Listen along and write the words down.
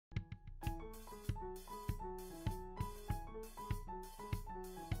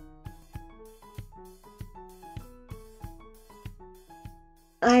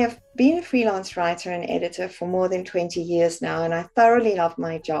I have been a freelance writer and editor for more than 20 years now, and I thoroughly love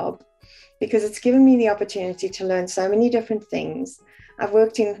my job because it's given me the opportunity to learn so many different things. I've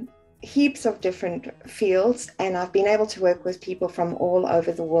worked in heaps of different fields, and I've been able to work with people from all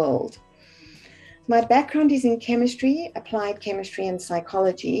over the world. My background is in chemistry, applied chemistry, and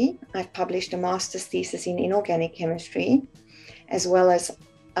psychology. I've published a master's thesis in inorganic chemistry, as well as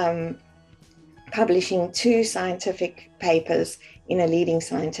publishing 2 scientific papers in a leading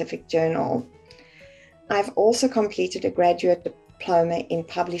scientific journal. I've also completed a graduate diploma in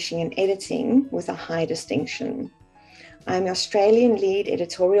publishing and editing with a high distinction. I'm an Australian lead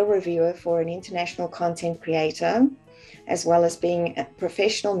editorial reviewer for an international content creator, as well as being a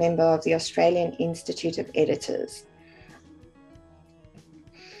professional member of the Australian Institute of Editors.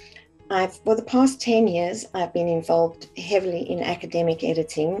 For the past 10 years, I've been involved heavily in academic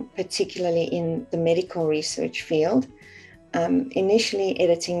editing, particularly in the medical research field, initially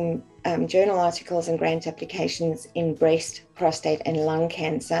editing journal articles and grant applications in breast, prostate, and lung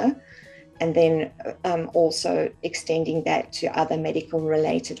cancer, and then also extending that to other medical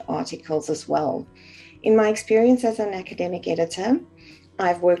related articles as well. In my experience as an academic editor,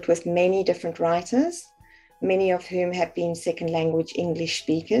 I've worked with many different writers, many of whom have been second language English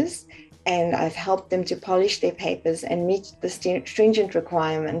speakers, and I've helped them to polish their papers and meet the stringent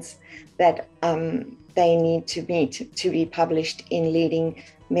requirements that they need to meet to be published in leading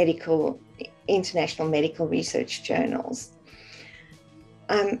international medical research journals.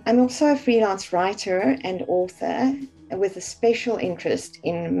 I'm also a freelance writer and author with a special interest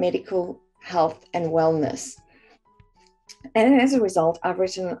in medical health and wellness. And as a result, I've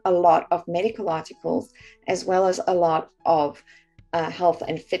written a lot of medical articles, as well as a lot of health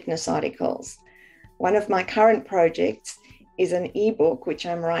and fitness articles. One of my current projects is an ebook, which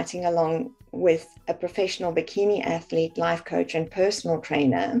I'm writing along with a professional bikini athlete, life coach, and personal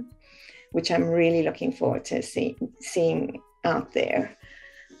trainer, which I'm really looking forward to seeing out there.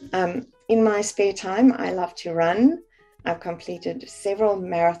 In my spare time, I love to run. I've completed several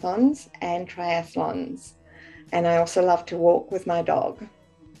marathons and triathlons, and I also love to walk with my dog.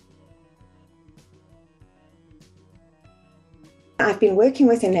 I've been working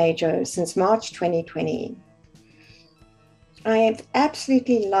with Enago since March 2020. I have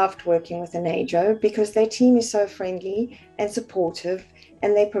absolutely loved working with Enago because their team is so friendly and supportive,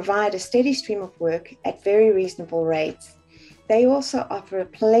 and they provide a steady stream of work at very reasonable rates. They also offer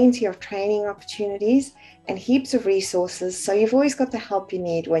plenty of training opportunities and heaps of resources, so you've always got the help you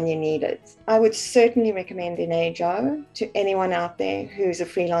need when you need it. I would certainly recommend Enago to anyone out there who's a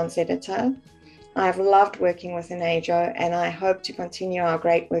freelance editor. I've loved working with Enago, and I hope to continue our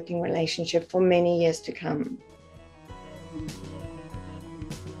great working relationship for many years to come.